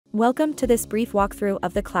Welcome to this brief walkthrough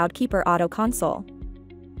of the CloudKeeper Auto console.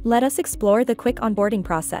 Let us explore the quick onboarding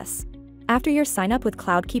process. After your sign up with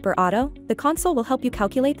CloudKeeper Auto, the console will help you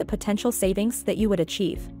calculate the potential savings that you would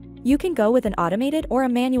achieve. You can go with an automated or a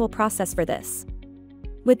manual process for this.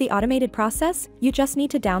 With the automated process, you just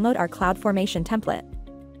need to download our CloudFormation template.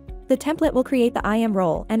 The template will create the IAM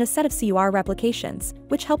role and a set of CUR replications,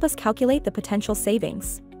 which help us calculate the potential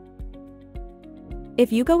savings.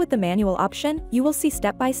 If you go with the manual option, you will see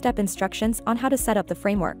step-by-step instructions on how to set up the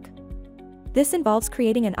framework. This involves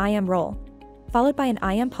creating an IAM role, followed by an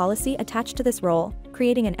IAM policy attached to this role,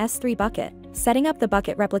 creating an S3 bucket, setting up the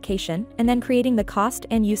bucket replication, and then creating the cost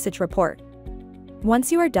and usage report. Once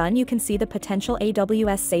you are done, you can see the potential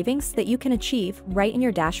AWS savings that you can achieve right in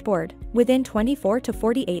your dashboard within 24 to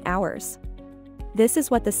 48 hours. This is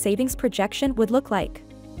what the savings projection would look like.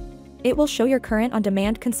 It will show your current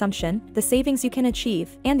on-demand consumption, the savings you can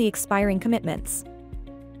achieve, and the expiring commitments.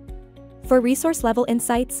 For resource-level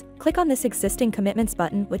insights, click on this Existing Commitments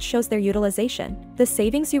button, which shows their utilization, the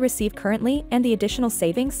savings you receive currently, and the additional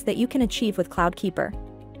savings that you can achieve with CloudKeeper.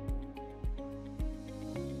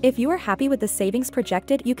 If you are happy with the savings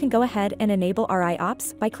projected, you can go ahead and enable RI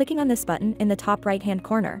Ops by clicking on this button in the top right-hand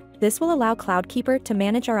corner. This will allow CloudKeeper to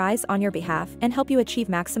manage RIs on your behalf and help you achieve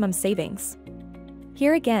maximum savings.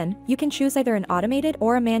 Here again, you can choose either an automated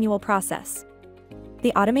or a manual process.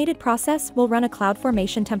 The automated process will run a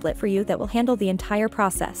CloudFormation template for you that will handle the entire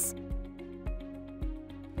process.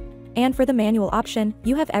 And for the manual option,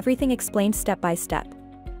 you have everything explained step by step.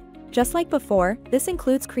 Just like before, this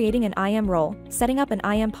includes creating an IAM role, setting up an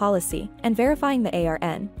IAM policy, and verifying the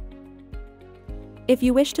ARN. If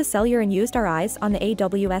you wish to sell your unused RIs on the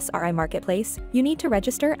AWS RI Marketplace, you need to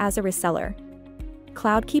register as a reseller.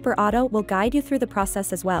 CloudKeeper Auto will guide you through the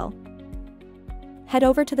process as well. Head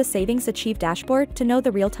over to the Savings Achieved dashboard to know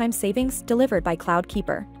the real-time savings delivered by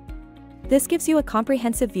CloudKeeper. This gives you a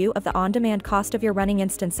comprehensive view of the on-demand cost of your running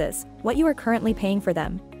instances, what you are currently paying for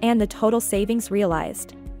them, and the total savings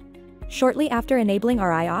realized. Shortly after enabling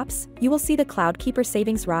RI Ops, you will see the CloudKeeper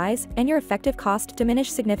savings rise and your effective cost diminish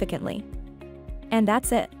significantly. And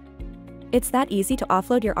that's it. It's that easy to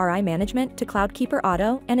offload your RI management to CloudKeeper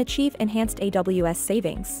Auto and achieve enhanced AWS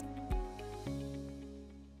savings.